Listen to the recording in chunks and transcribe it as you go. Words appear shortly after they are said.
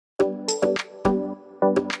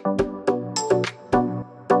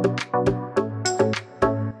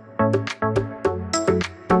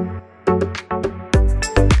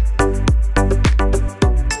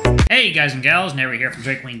guys and gals, Nary here from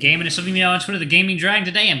Drake Queen Gaming. If something you know on Twitter, the Gaming Dragon.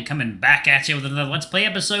 Today I'm coming back at you with another Let's Play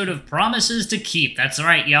episode of Promises to Keep. That's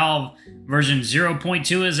right, y'all. Version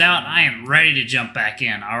 0.2 is out. I am ready to jump back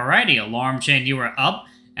in. Alrighty, alarm chain, you are up,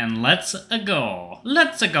 and let's go.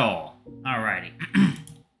 Let's go. Alrighty.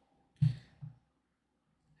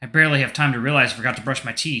 I barely have time to realize I forgot to brush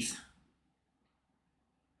my teeth.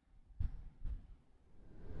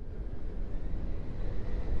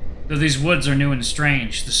 Though these woods are new and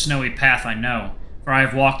strange, the snowy path I know, for I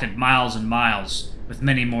have walked it miles and miles, with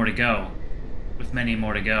many more to go. With many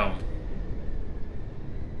more to go.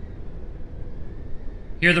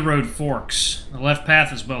 Here the road forks. The left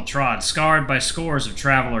path is well trod, scarred by scores of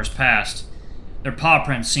travelers past. Their paw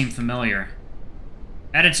prints seem familiar.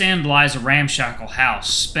 At its end lies a ramshackle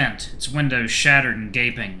house, spent, its windows shattered and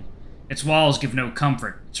gaping. Its walls give no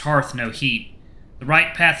comfort, its hearth no heat. The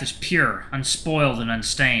right path is pure, unspoiled and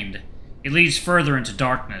unstained. It leads further into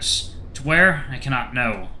darkness. To where, I cannot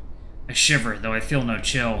know. I shiver, though I feel no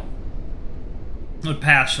chill. What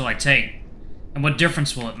path shall I take? And what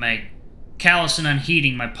difference will it make? Callous and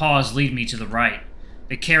unheeding, my paws lead me to the right.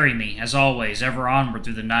 They carry me, as always, ever onward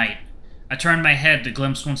through the night. I turn my head to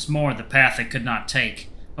glimpse once more the path I could not take,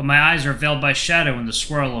 but my eyes are veiled by shadow and the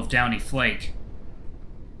swirl of downy flake.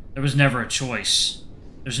 There was never a choice.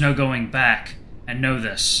 There's no going back. I know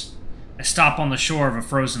this. I stop on the shore of a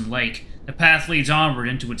frozen lake. The path leads onward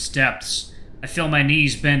into its depths. I feel my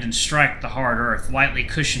knees bend and strike the hard earth, lightly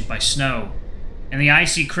cushioned by snow. In the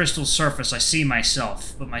icy crystal surface I see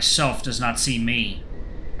myself, but myself does not see me.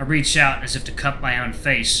 I reach out as if to cut my own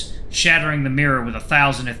face, shattering the mirror with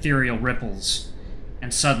 1,000 ethereal ripples.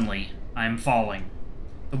 And suddenly, I am falling.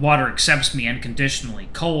 The water accepts me unconditionally,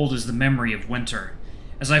 cold as the memory of winter.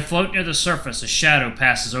 As I float near the surface, a shadow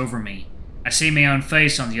passes over me. I see my own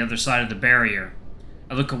face on the other side of the barrier.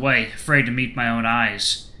 I look away, afraid to meet my own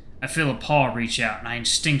eyes. I feel a paw reach out, and I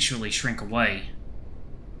instinctually shrink away.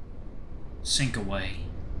 Sink away.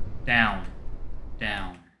 Down.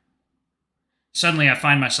 Down. Suddenly I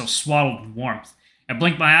find myself swaddled in warmth. I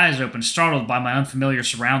blink my eyes open, startled by my unfamiliar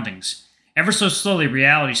surroundings. Ever so slowly,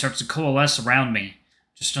 reality starts to coalesce around me.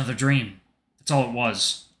 Just another dream. That's all it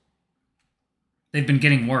was. They've been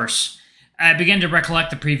getting worse. I begin to recollect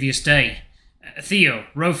the previous day. Theo,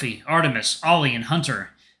 Rofi, Artemis, Ollie, and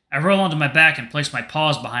Hunter. I roll onto my back and place my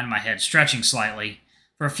paws behind my head, stretching slightly.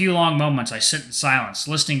 For a few long moments I sit in silence,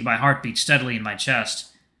 listening to my heartbeat steadily in my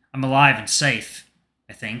chest. I'm alive and safe,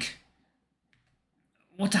 I think.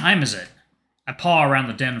 What time is it? I paw around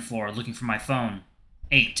the den floor, looking for my phone.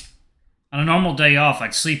 8. On a normal day off,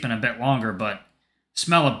 I'd sleep in a bit longer, but the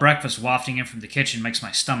smell of breakfast wafting in from the kitchen makes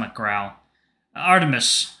my stomach growl.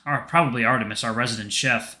 Artemis, or probably Artemis, our resident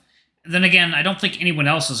chef. Then again, I don't think anyone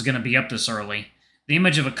else is going to be up this early. The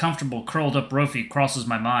image of a comfortable, curled-up Rofi crosses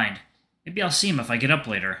my mind. Maybe I'll see him if I get up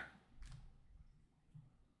later.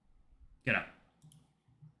 Get up.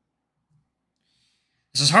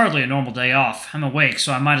 This is hardly a normal day off. I'm awake,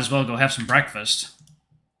 so I might as well go have some breakfast.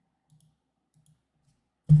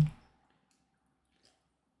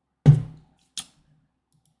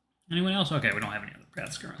 Anyone else? Okay, we don't have any other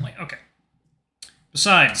pets currently. Okay.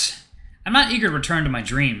 Besides, I'm not eager to return to my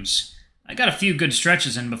dreams. I got a few good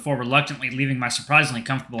stretches in before reluctantly leaving my surprisingly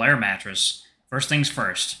comfortable air mattress. First things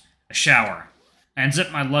first, a shower. I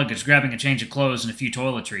unzip my luggage, grabbing a change of clothes and a few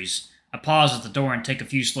toiletries. I pause at the door and take a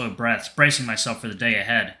few slow breaths, bracing myself for the day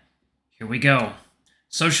ahead. Here we go.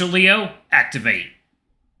 Social Leo, activate.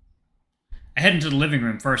 I head into the living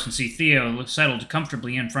room first and see Theo settled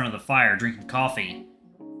comfortably in front of the fire, drinking coffee.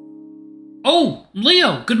 Oh,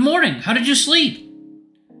 Leo, good morning. How did you sleep?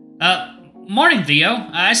 Morning, Theo.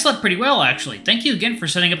 I slept pretty well, actually. Thank you again for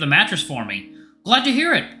setting up the mattress for me. Glad to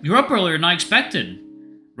hear it. You're up earlier than I expected.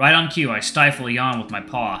 Right on cue, I stifle a yawn with my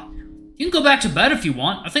paw. You can go back to bed if you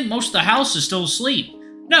want. I think most of the house is still asleep.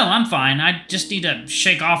 No, I'm fine. I just need to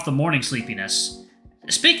shake off the morning sleepiness.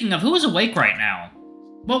 Speaking of, who is awake right now?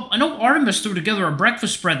 Well, I know Artemis threw together a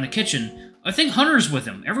breakfast spread in the kitchen. I think Hunter's with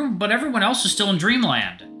him, but everyone else is still in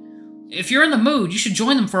dreamland. If you're in the mood, you should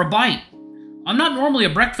join them for a bite. I'm not normally a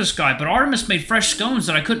breakfast guy, but Artemis made fresh scones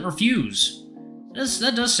that I couldn't refuse.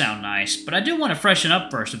 That does sound nice, but I do want to freshen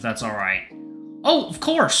up first, if that's alright. Oh, of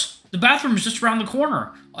course! The bathroom is just around the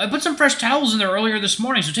corner. I put some fresh towels in there earlier this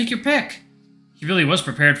morning, so take your pick. He really was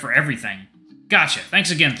prepared for everything. Gotcha.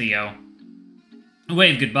 Thanks again, Theo. I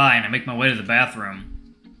wave goodbye, and I make my way to the bathroom.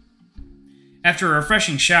 After a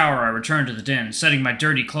refreshing shower, I return to the den, setting my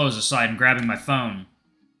dirty clothes aside and grabbing my phone.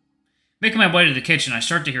 Making my way to the kitchen, I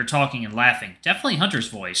start to hear talking and laughing. Definitely Hunter's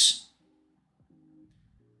voice.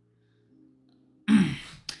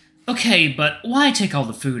 Okay, but why take all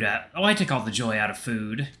the joy out of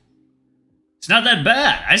food? It's not that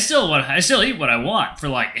bad. I still eat what I want for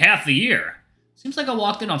like half the year. Seems like I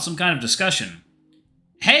walked in on some kind of discussion.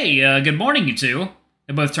 Hey, good morning, you two.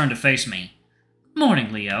 They both turned to face me.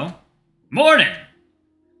 Morning, Leo. Morning!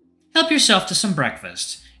 Help yourself to some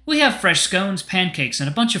breakfast. We have fresh scones, pancakes, and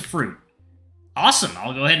a bunch of fruit. Awesome,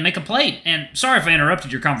 I'll go ahead and make a plate, and sorry if I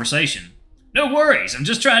interrupted your conversation. No worries, I'm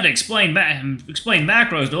just trying to explain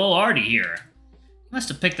macros to old Artie here. He must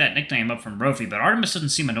have picked that nickname up from Rofi, but Artemis doesn't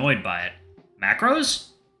seem annoyed by it. Macros?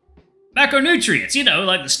 Macronutrients, you know,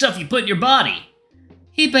 like the stuff you put in your body.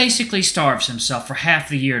 He basically starves himself for half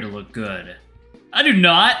the year to look good. I do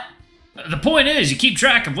not. The point is, you keep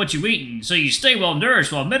track of what you eat, so you stay well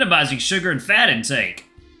nourished while minimizing sugar and fat intake.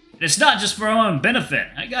 And it's not just for our own benefit.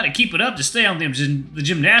 I gotta keep it up to stay on the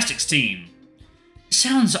gymnastics team. It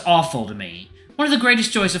sounds awful to me. One of the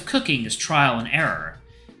greatest joys of cooking is trial and error.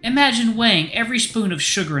 Imagine weighing every spoon of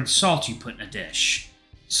sugar and salt you put in a dish.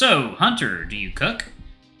 So, Hunter, do you cook?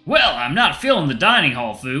 Well, I'm not feeling the dining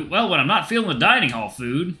hall food. Well, when I'm not feeling the dining hall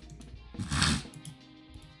food...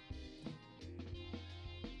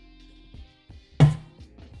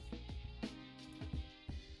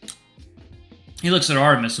 He looks at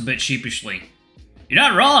Artemis a bit sheepishly. You're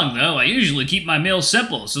not wrong, though. I usually keep my meals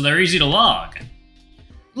simple, so they're easy to log.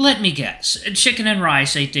 Let me guess. Chicken and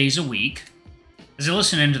rice 8 days a week? As I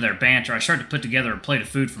listen into their banter, I start to put together a plate of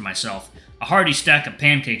food for myself. A hearty stack of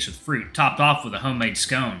pancakes with fruit, topped off with a homemade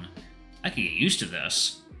scone. I could get used to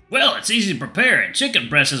this. Well, it's easy to prepare, and chicken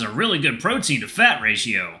breast has a really good protein-to-fat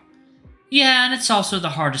ratio. Yeah, and it's also the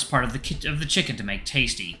hardest part of the chicken to make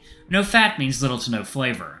tasty. No fat means little to no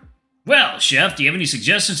flavor. Well, Chef, do you have any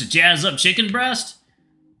suggestions to jazz up chicken breast?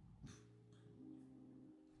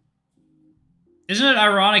 Isn't it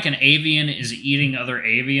ironic an avian is eating other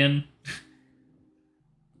avian?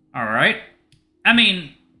 Alright. I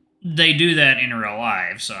mean, they do that in real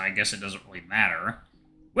life, so I guess it doesn't really matter.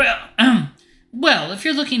 Well, if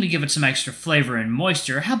you're looking to give it some extra flavor and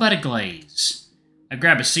moisture, how about a glaze? I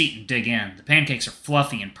grab a seat and dig in. The pancakes are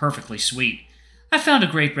fluffy and perfectly sweet. I found a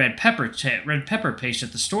great red pepper paste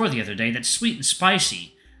at the store the other day that's sweet and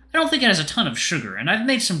spicy. I don't think it has a ton of sugar, and I've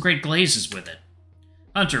made some great glazes with it.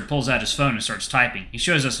 Hunter pulls out his phone and starts typing. He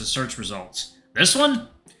shows us his search results. This one?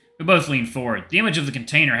 We both lean forward. The image of the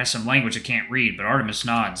container has some language I can't read, but Artemis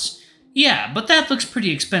nods. Yeah, but that looks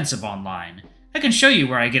pretty expensive online. I can show you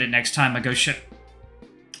where I get it next time I go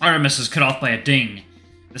Artemis is cut off by a ding.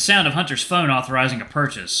 The sound of Hunter's phone authorizing a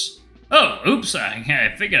purchase. Oh, oops, I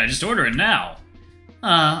figured I'd just order it now.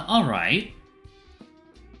 Alright.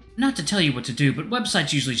 Not to tell you what to do, but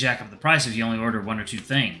websites usually jack up the price if you only order 1 or 2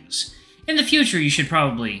 things. In the future, you should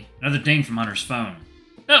probably... Another ding from Hunter's phone.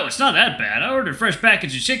 Oh, it's not that bad. I ordered a fresh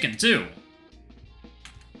package of chicken, too.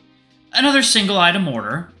 Another single-item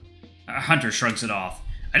order. Hunter shrugs it off.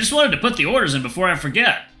 I just wanted to put the orders in before I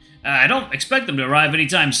forget. I don't expect them to arrive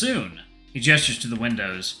anytime soon. He gestures to the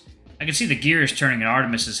windows. I can see the gears turning in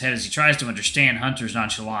Artemis's head as he tries to understand Hunter's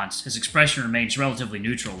nonchalance. His expression remains relatively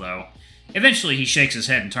neutral, though. Eventually, he shakes his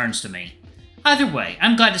head and turns to me. Either way,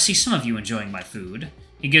 I'm glad to see some of you enjoying my food.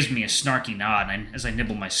 He gives me a snarky nod as I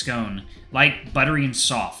nibble my scone. Light, buttery, and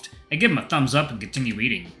soft. I give him a thumbs up and continue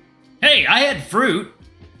eating. Hey, I had fruit!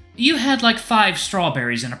 You had like 5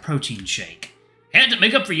 strawberries and a protein shake. I had to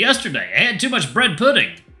make up for yesterday. I had too much bread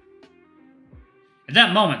pudding. At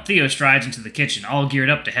that moment, Theo strides into the kitchen, all geared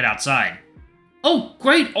up to head outside. Oh,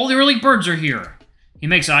 great! All the early birds are here! He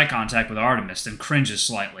makes eye contact with Artemis, then cringes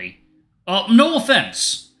slightly. No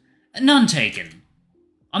offense. None taken.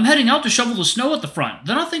 I'm heading out to shovel the snow at the front,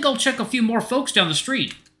 then I think I'll check a few more folks down the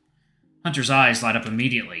street. Hunter's eyes light up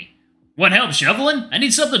immediately. Want help shoveling? I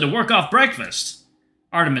need something to work off breakfast.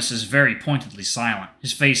 Artemis is very pointedly silent.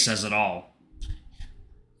 His face says it all.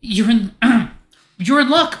 You're in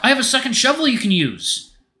luck. I have a second shovel you can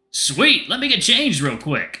use. Sweet. Let me get changed real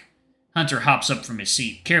quick. Hunter hops up from his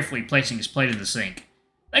seat, carefully placing his plate in the sink.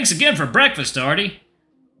 Thanks again for breakfast, Artie.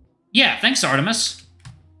 Yeah, thanks, Artemis.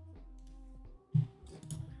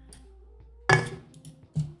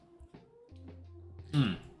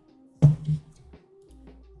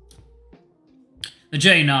 The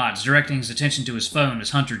J nods, directing his attention to his phone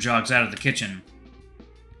as Hunter jogs out of the kitchen.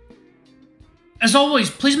 As always,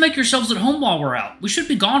 please make yourselves at home while we're out. We shouldn't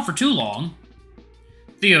be gone for too long.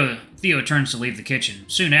 Theo turns to leave the kitchen.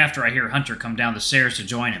 Soon after, I hear Hunter come down the stairs to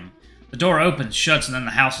join him. The door opens, shuts, and then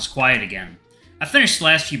the house is quiet again. I finish the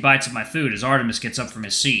last few bites of my food as Artemis gets up from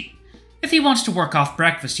his seat. If he wants to work off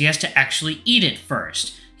breakfast, he has to actually eat it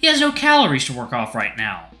first. He has no calories to work off right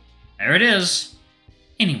now. There it is.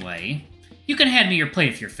 Anyway, you can hand me your plate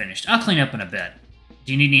if you're finished. I'll clean up in a bit.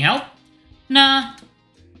 Do you need any help? Nah.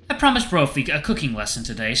 I promised Brophy a cooking lesson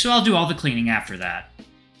today, so I'll do all the cleaning after that.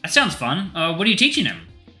 That sounds fun. What are you teaching him?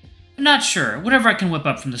 I'm not sure. Whatever I can whip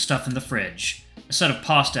up from the stuff in the fridge. A set of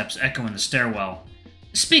paw steps echo in the stairwell.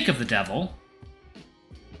 Speak of the devil.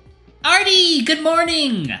 Artie, good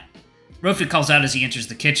morning! Brophy calls out as he enters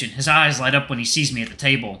the kitchen. His eyes light up when he sees me at the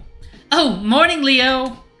table. Oh, morning,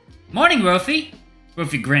 Leo! Morning, Brophy.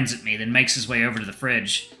 Brophy grins at me, then makes his way over to the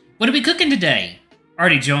fridge. What are we cooking today?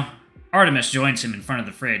 Artemis joins him in front of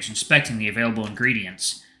the fridge, inspecting the available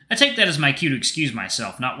ingredients. I take that as my cue to excuse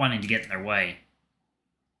myself, not wanting to get in their way.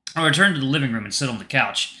 I return to the living room and sit on the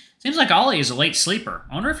couch. Seems like Ollie is a late sleeper.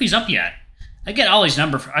 I wonder if he's up yet. I get Ollie's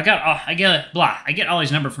number. I get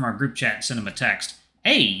Ollie's number from our group chat and send him a text.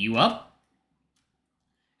 Hey, you up?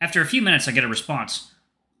 After a few minutes, I get a response.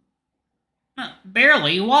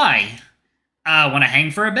 Barely. Why? Want to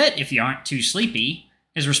hang for a bit if you aren't too sleepy.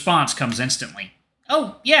 His response comes instantly.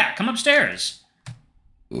 Oh, yeah, come upstairs.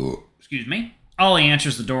 Excuse me. Ollie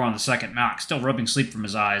answers the door on the second knock, still rubbing sleep from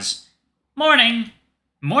his eyes. Morning.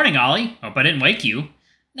 Morning, Ollie. Hope I didn't wake you.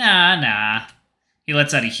 Nah. He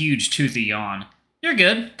lets out a huge, toothy yawn. You're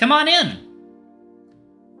good. Come on in.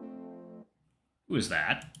 Who is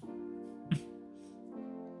that?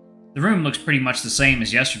 The room looks pretty much the same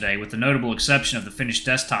as yesterday, with the notable exception of the finished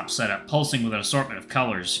desktop setup pulsing with an assortment of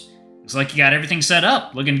colors. Looks like you got everything set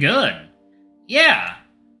up. Looking good. Yeah.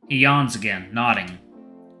 He yawns again, nodding.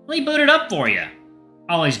 Let me boot it up for you.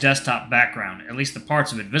 Ollie's desktop background, at least the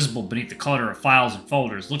parts of it visible beneath the clutter of files and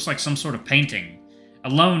folders, looks like some sort of painting. A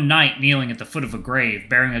lone knight kneeling at the foot of a grave,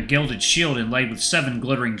 bearing a gilded shield inlaid with 7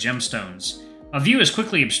 glittering gemstones. My view is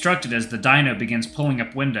quickly obstructed as the dino begins pulling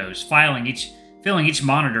up windows, filling each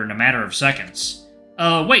monitor in a matter of seconds.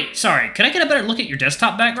 Wait, sorry, could I get a better look at your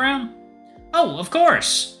desktop background? Oh, of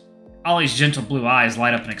course! Ollie's gentle blue eyes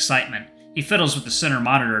light up in excitement. He fiddles with the center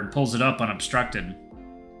monitor and pulls it up unobstructed.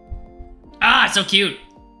 Ah, so cute!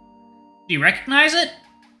 Do you recognize it?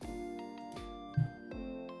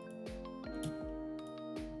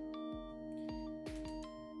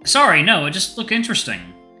 Sorry, no, it just looked interesting.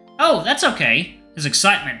 Oh, that's okay. His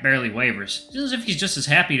excitement barely wavers. It's as if he's just as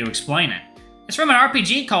happy to explain it. It's from an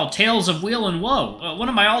RPG called Tales of Wheel and Woe, one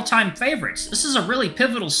of my all-time favorites. This is a really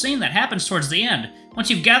pivotal scene that happens towards the end, once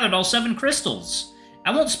you've gathered all 7 crystals.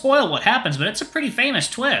 I won't spoil what happens, but it's a pretty famous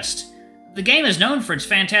twist. The game is known for its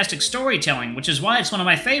fantastic storytelling, which is why it's one of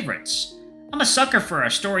my favorites. I'm a sucker for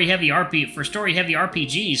story-heavy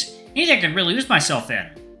RPGs, anything I can really lose myself in.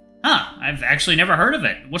 Huh, I've actually never heard of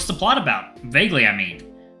it. What's the plot about? Vaguely, I mean.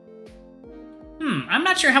 I'm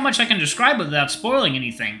not sure how much I can describe it without spoiling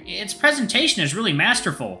anything. Its presentation is really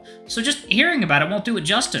masterful, so just hearing about it won't do it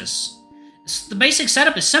justice. The basic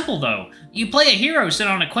setup is simple, though. You play a hero sent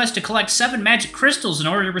on a quest to collect 7 magic crystals in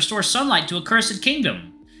order to restore sunlight to a cursed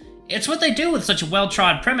kingdom. It's what they do with such a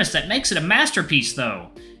well-trod premise that makes it a masterpiece, though.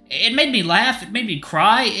 It made me laugh, it made me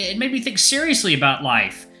cry, it made me think seriously about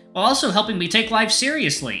life, while also helping me take life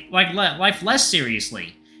seriously, life less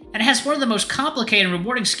seriously. And it has one of the most complicated and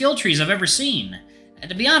rewarding skill trees I've ever seen. And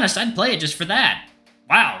to be honest, I'd play it just for that.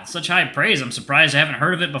 Wow, such high praise, I'm surprised I haven't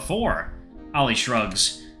heard of it before. Ollie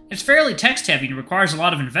shrugs. It's fairly text-heavy and requires a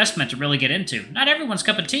lot of investment to really get into. Not everyone's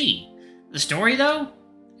cup of tea. The story, though,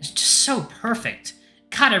 is just so perfect.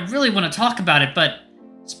 God, I really want to talk about it, but...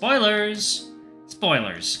 Spoilers.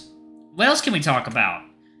 Spoilers. What else can we talk about?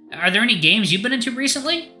 Are there any games you've been into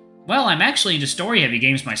recently? Well, I'm actually into story-heavy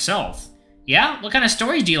games myself. Yeah? What kind of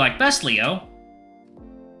stories do you like best, Leo?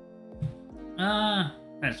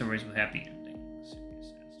 Sad stories with happy endings.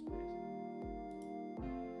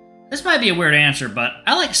 This might be a weird answer, but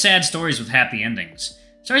I like sad stories with happy endings.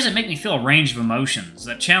 Stories that make me feel a range of emotions,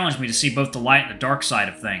 that challenge me to see both the light and the dark side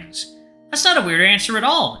of things. That's not a weird answer at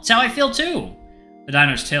all. It's how I feel too. The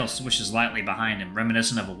dino's tail swishes lightly behind him,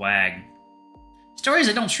 reminiscent of a wag. Stories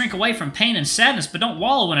that don't shrink away from pain and sadness, but don't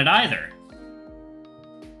wallow in it either.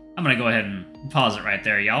 I'm gonna go ahead and pause it right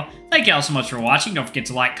there, y'all. Thank y'all so much for watching. Don't forget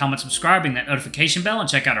to like, comment, subscribe, ring that notification bell, and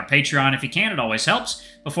check out our Patreon if you can. It always helps.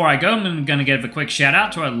 Before I go, I'm gonna give a quick shout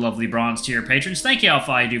out to our lovely bronze tier patrons. Thank y'all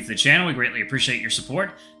for all you do for the channel. We greatly appreciate your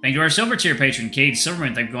support. Thank you to our silver tier patron, Cade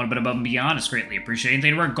Silverman. Thank you for going a bit above and beyond. It's greatly appreciated.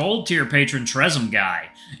 Thank you to our gold tier patron, Tresem Guy.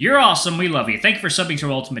 You're awesome. We love you. Thank you for subbing to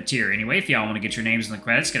our ultimate tier. Anyway, if y'all want to get your names in the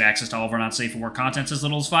credits, get access to all of our not safe for work content as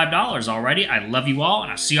little as $5 already. I love you all,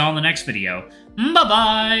 and I'll see y'all in the next video.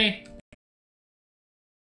 Bye-bye!